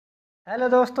Hello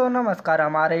दोस्तों, नमस्कार।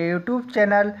 हमारे यूट्यूब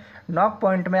चैनल नॉक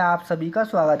पॉइंट में आप सभी का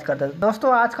स्वागत करते हैं।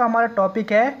 दोस्तों, आज का हमारा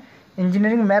टॉपिक है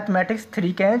इंजीनियरिंग मैथमेटिक्स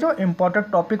 3 के हैं जो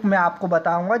इम्पोर्टेंट टॉपिक मैं आपको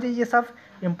बताऊंगा। जी, ये सब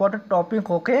इम्पोर्टेंट टॉपिक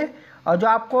होके और जो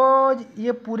आपको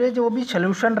ये पूरे जो भी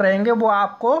सोल्यूशन रहेंगे वो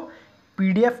आपको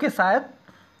पीडीएफ के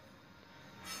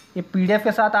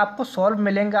साथ आपको सॉल्व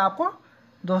मिलेंगे। आपको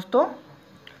दोस्तों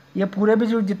ये पूरे भी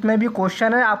जो जितने भी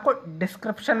क्वेश्चन हैं आपको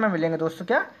डिस्क्रिप्शन में मिलेंगे। दोस्तों,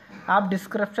 क्या आप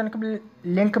डिस्क्रिप्शन के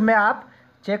लिंक में आप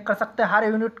चेक कर सकते हैं हर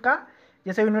यूनिट का।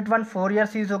 जैसे यूनिट 1 4 ईयर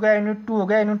सीरीज हो गया, यूनिट 2 हो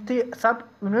गया, यूनिट 3, सब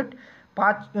यूनिट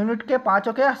 5 यूनिट के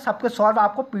पाँचों के सबके सॉल्व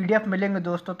आपको पीडीएफ मिलेंगे।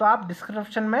 दोस्तों, तो आप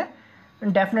डिस्क्रिप्शन में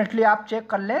डेफिनेटली आप चेक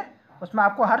कर लें, उसमें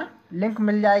आपको हर लिंक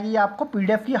मिल जाएगी आपको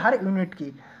पीडीएफ की हर यूनिट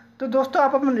की। तो दोस्तों,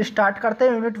 आप अपन स्टार्ट करते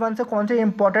हैं यूनिट 1 से कौन से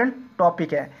इंपॉर्टेंट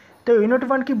टॉपिक है। तो यूनिट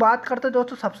 1 की बात करते हैं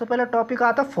दोस्तों, सबसे पहला टॉपिक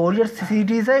आता है फोरियर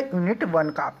सीरीज है यूनिट 1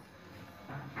 का।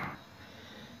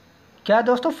 क्या है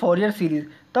दोस्तों? Fourier series.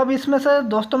 तो अब इसमें से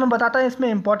दोस्तों मैं बताता हूँ, इसमें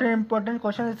इंपॉर्टेंट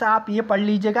क्वेश्चन जैसे आप ये पढ़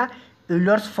लीजिएगा,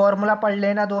 यूलर्स फार्मूला पढ़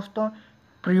लेना दोस्तों,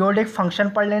 पीरियोडिक फंक्शन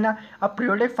पढ़ लेना। अब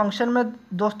पीरियोडिक फंक्शन में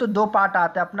दोस्तों दो पार्ट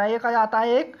आते हैं अपना, एक आ जाता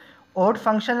है एक ओड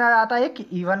फंक्शन आ जाता है, एक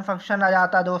इवन फंक्शन आ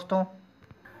जाता है दोस्तों।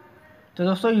 तो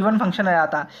दोस्तों इवन फंक्शन आ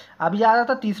जाता है। अब ये आ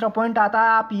जाता है तीसरा पॉइंट आता है,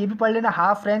 आप ये भी पढ़ लेना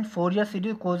half range Fourier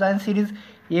series cosine series.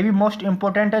 ये भी मोस्ट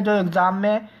इंपॉर्टेंट है जो एग्ज़ाम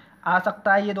में आ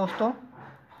सकता है ये दोस्तों।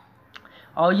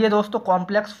 और ये दोस्तों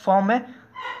कॉम्प्लेक्स फॉर्म है,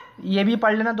 ये भी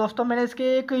पढ़ लेना दोस्तों। मैंने इसके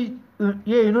एक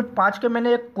ये यूनिट 5 के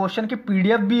मैंने एक क्वेश्चन की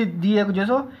पीडीएफ भी दी है,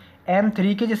 जैसे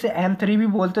M3 के, जिसे M3 भी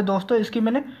बोलते दोस्तों। इसकी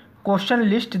मैंने क्वेश्चन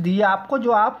लिस्ट दी है आपको,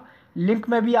 जो आप लिंक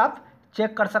में भी आप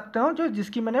चेक कर सकते हो, जो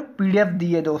जिसकी मैंने पीडीएफ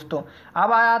दी है दोस्तों।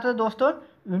 अब आ जाते हैं दोस्तों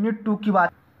यूनिट 2 की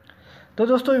बात। तो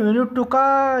दोस्तों यूनिट 2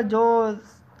 का जो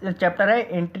चैप्टर है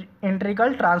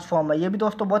इंटीग्रल ट्रांसफॉर्म है, ये भी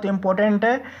दोस्तों बहुत इंपॉर्टेंट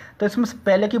है। तो इसमें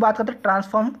पहले की बात करते हैं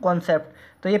ट्रांसफॉर्म कॉन्सेप्ट।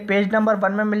 तो ये पेज नंबर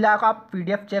 1 में मिल जाएगा, आप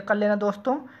पीडीएफ चेक कर लेना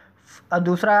दोस्तों। और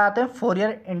दूसरा आते हैं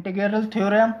फोरियर इंटीग्रल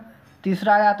थ्योरम।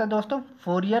 तीसरा आ जाता है दोस्तों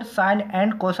Fourier sine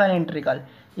and cosine integral.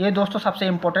 ये दोस्तों सबसे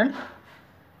इम्पोर्टेंट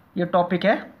ये टॉपिक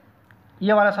है,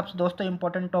 ये वाला सबसे दोस्तों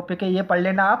इंपॉर्टेंट टॉपिक है, ये पढ़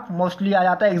लेना आप। मोस्टली आ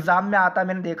जाता है एग्जाम में, आता है,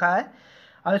 मैंने देखा है।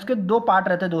 और इसके दो पार्ट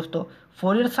रहते हैं दोस्तों।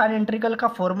 फोरियर साइन इंटीग्रल का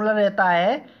फॉर्मूला रहता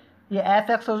है, ये एफ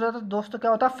एक्स हो जाता है दोस्तों,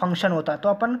 क्या होता है फंक्शन होता है। तो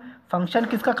अपन फंक्शन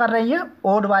किसका कर रहे हैं,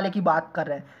 ओड वाले की बात कर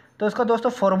रहे हैं। तो इसका दोस्तों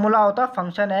फॉर्मूला होता है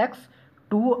फंक्शन एक्स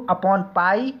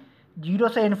 2/पाई 0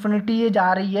 से इन्फिनिटी ये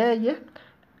जा रही है, ये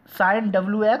sign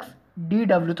W x D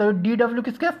W. तो डी डब्ल्यू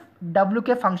किसके डब्ल्यू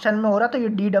के फंक्शन में हो रहा है, तो ये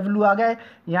डी डब्ल्यू आ गया।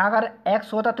 यहाँ अगर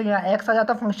एक्स होता तो यहाँ एक्स आ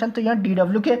जाता फंक्शन, तो यहाँ डी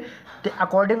डब्ल्यू के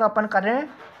अकॉर्डिंग अपन कर रहे हैं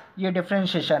ये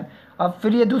डिफ्रेंशिएशन। अब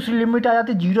फिर ये दूसरी लिमिट आ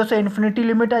जाती है 0 से इन्फिनिटी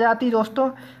लिमिट आ जाती है दोस्तों,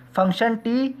 function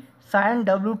T sign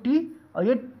W T और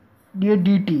ये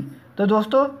डी टी। तो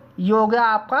दोस्तों ये हो गया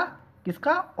आपका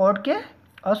किसका, ऑड के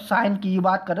और साइन की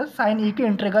बात कर रहे हैं, साइन ई के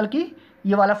इंटीग्रल की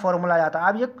ये वाला फॉर्मूला आ जाता है।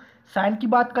 अब ये साइन की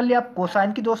बात कर लिया, अब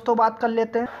कोसाइन की दोस्तों बात कर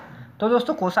लेते हैं। तो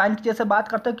दोस्तों कोसाइन की जैसे बात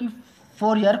करते हैं कि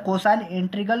Fourier cosine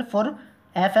integral for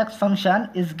F x function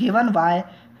is given by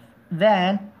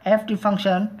when F T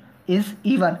function is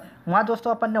even. वहाँ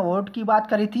दोस्तों अपन ने ओड की बात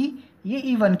करी थी, ये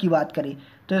इवन की बात करी।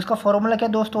 तो इसका फॉर्मूला क्या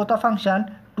दोस्तों होता है, फंक्शन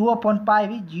 2/पाई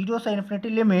 0 से infinity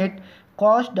limit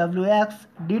cos W x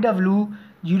D W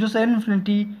 0 से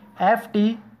infinity F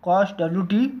T cos W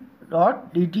T dot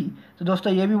D T. तो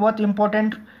दोस्तों ये भी बहुत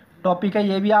इंपॉर्टेंट टॉपिक है,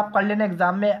 ये भी आप कर लेना,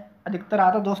 एग्जाम में अधिकतर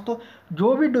आता है दोस्तों।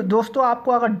 जो भी दोस्तों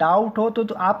आपको अगर डाउट हो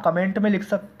तो आप कमेंट में लिख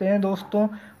सकते हैं दोस्तों।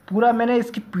 पूरा मैंने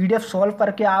इसकी पीडीएफ सॉल्व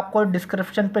करके आपको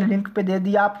डिस्क्रिप्शन पे लिंक पे दे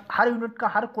दिया, आप हर यूनिट का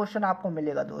हर क्वेश्चन आपको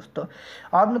मिलेगा दोस्तों।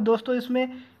 और मैं दोस्तों इसमें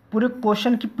पूरे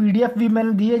क्वेश्चन की पीडीएफ भी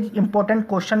मैंने दी है, इंपॉर्टेंट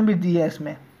क्वेश्चन भी दिए है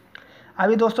इसमें।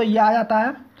 अभी दोस्तों ये आ जाता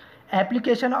है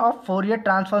एप्लीकेशन ऑफ फोरियर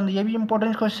ट्रांसफॉर्म, ये भी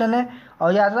इंपॉर्टेंट क्वेश्चन है।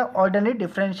 और ये आता है ऑर्डिनरी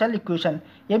डिफरेंशियल इक्वेशन,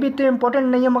 ये भी इतने इंपॉर्टेंट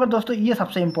नहीं है, मगर दोस्तों ये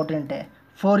सबसे इंपॉर्टेंट है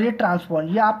फोरियर ट्रांसफॉर्म।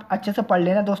 ये आप अच्छे से पढ़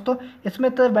लेना दोस्तों,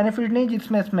 इसमें तो बेनिफिट नहीं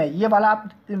जिसमें इसमें ये वाला आप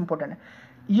इंपॉर्टेंट है।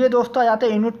 ये दोस्तों आ जाते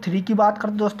हैं यूनिट 3 की बात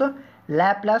करते दोस्तों,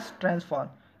 लैप्लास ट्रांसफॉर्म।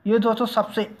 ये दोस्तों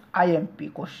सबसे IMP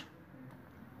क्वेश्चन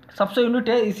सबसे यूनिट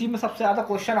है, इसी में सबसे ज़्यादा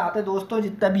क्वेश्चन आते हैं दोस्तों,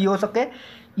 जितना भी हो सके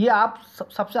ये आप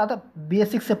सबसे ज़्यादा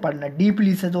बेसिक से पढ़ना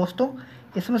डीपली से दोस्तों।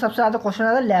 इसमें सबसे ज़्यादा क्वेश्चन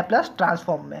आता है लैप्लास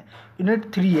ट्रांसफॉर्म में, यूनिट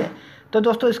 3 है। तो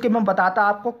दोस्तों इसके मैं बताता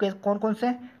आपको कौन कौन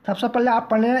से। सबसे पहले आप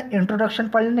पढ़ लेना इंट्रोडक्शन,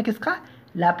 पढ़ लेना किसका,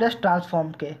 लैप्लास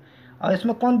ट्रांसफॉर्म के। और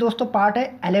इसमें कौन दोस्तों पार्ट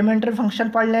है, एलिमेंट्री फंक्शन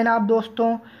पढ़ लेना आप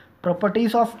दोस्तों।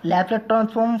 प्रॉपर्टीज़ ऑफ लैप्लास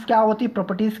ट्रांसफॉर्म क्या होती है,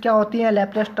 प्रॉपर्टीज़ क्या होती हैं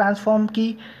लैप्लास ट्रांसफॉर्म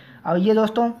की। और ये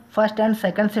दोस्तों first and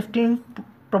second shifting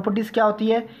properties क्या होती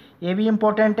है, ये भी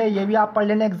इंपॉर्टेंट है, ये भी आप पढ़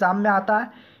लेना, एग्जाम में आता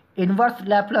है। इन्वर्स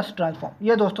लैप्लास ट्रांसफॉर्म,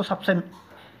 ये दोस्तों सबसे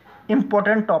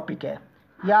इम्पोर्टेंट टॉपिक है,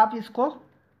 ये आप इसको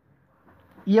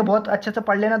ये बहुत अच्छे से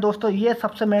पढ़ लेना दोस्तों। ये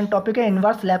सबसे मेन टॉपिक है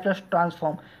इन्वर्स लैप्लास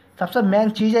ट्रांसफॉर्म, सबसे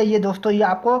मेन चीज़ है ये दोस्तों। ये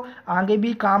आपको आगे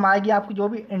भी काम आएगी, आपके जो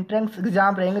भी एंट्रेंस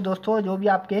एग्ज़ाम रहेंगे दोस्तों, जो भी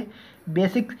आपके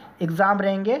बेसिक एग्ज़ाम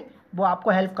रहेंगे वो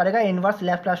आपको हेल्प करेगा इन्वर्स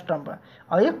लैप्लास ट्रांसफॉर्म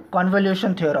और ये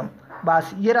कन्वोल्यूशन थ्योरम।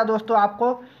 बस ये रहा दोस्तों,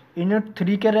 आपको यूनिट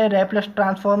 3 के रहे लैप्लास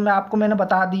ट्रांसफॉर्म में आपको मैंने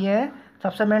बता दिए हैं।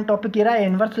 सबसे मेन टॉपिक ये रहा है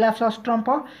इन्वर्स लैप्लास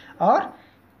ट्रांसफॉर्म और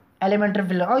एलिमेंट्री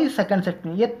फिल्टर और ये सेकंड सेट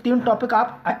में, ये 3 टॉपिक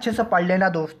आप अच्छे से पढ़ लेना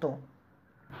दोस्तों।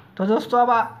 तो दोस्तों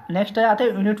अब नेक्स्ट आते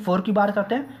हैं यूनिट 4 की बात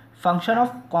करते हैं, फंक्शन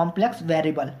ऑफ कॉम्प्लेक्स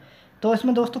वेरिएबल। तो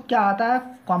इसमें दोस्तों क्या आता है,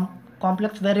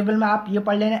 कॉम्प्लेक्स वेरिएबल में आप ये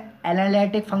पढ़ लेना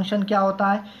एनालिटिक फंक्शन क्या होता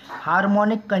है,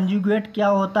 हार्मोनिक कंजुगेट क्या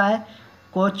होता है,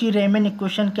 कोची रेमन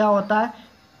इक्वेशन क्या होता है,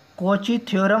 Kochi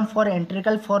theorem for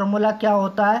integral formula क्या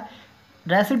होता है,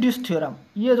 रेसिड्यूस थ्योरम।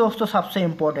 ये दोस्तों सबसे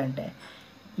इम्पोर्टेंट है,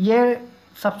 ये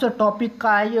सबसे टॉपिक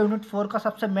का है, ये यूनिट 4 का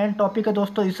सबसे मेन टॉपिक है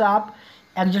दोस्तों। इसे आप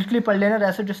एग्जैक्टली पढ़ लेना।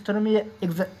 रेसिड्यूस थ्योरम ये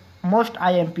मोस्ट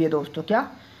आईएमपी है दोस्तों, क्या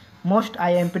मोस्ट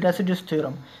आईएमपी रेसिड्यूस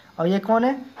थ्योरम। और ये कौन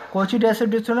है, कोची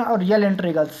रेसिड्यूस थ्योरम और रियल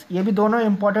इंटीग्रल्स, ये भी दोनों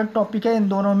इंपॉर्टेंट टॉपिक है। इन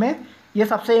दोनों में ये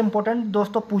सबसे इंपॉर्टेंट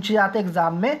दोस्तों पूछे जाते हैं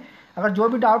एग्जाम में। अगर जो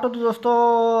भी डाउट हो तो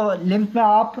दोस्तों लिंक में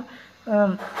आप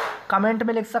कमेंट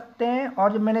में लिख सकते हैं,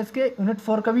 और जो मैंने इसके यूनिट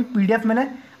 4 का भी पीडीएफ मैंने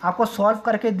आपको सॉल्व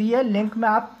करके दी है, लिंक में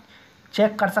आप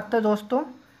चेक कर सकते हैं दोस्तों।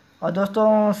 और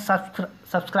दोस्तों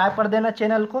सब्सक्राइब कर देना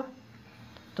चैनल को।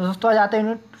 तो दोस्तों आ जाते हैं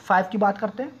यूनिट 5 की बात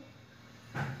करते हैं।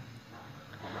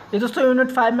 ये दोस्तों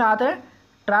यूनिट 5 में आते हैं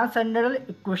ट्रांसेंडेंटल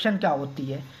इक्वेशन क्या होती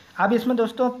है। अब इसमें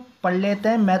दोस्तों पढ़ लेते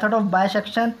हैं method of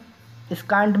bisection,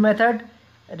 स्कांट method,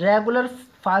 regular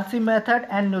फाल्सी method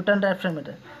and Newton Raphson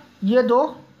method. ये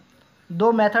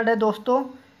दो मेथड है दोस्तों।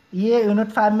 ये यूनिट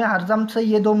 5 में हरदम से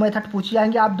ये 2 मेथड पूछी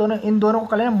जाएंगे। आप दोनों इन दोनों को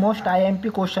कर लेना, मोस्ट आईएमपी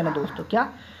क्वेश्चन है दोस्तों। क्या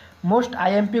मोस्ट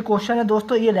आईएमपी क्वेश्चन है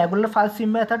दोस्तों, ये रेगुलर फाल्सी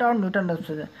मेथड और न्यूटन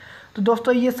रैप्सन मेथड। तो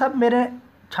दोस्तों ये सब मेरे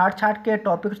छाट के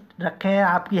टॉपिक रखे हैं,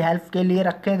 आपकी हेल्प के लिए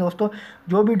रखे हैं दोस्तों।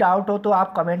 जो भी डाउट हो तो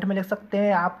आप कमेंट में लिख सकते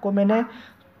हैं। आपको मैंने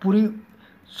पूरी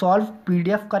सॉल्व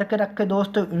पीडीएफ करके रखे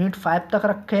दोस्तों, यूनिट 5 तक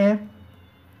रखे हैं।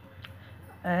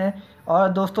 और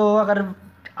दोस्तों अगर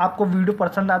आपको वीडियो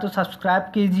पसंद आए तो सब्सक्राइब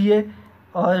कीजिए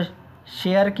और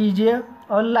शेयर कीजिए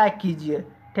और लाइक कीजिए।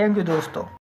 थैंक यू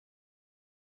दोस्तों।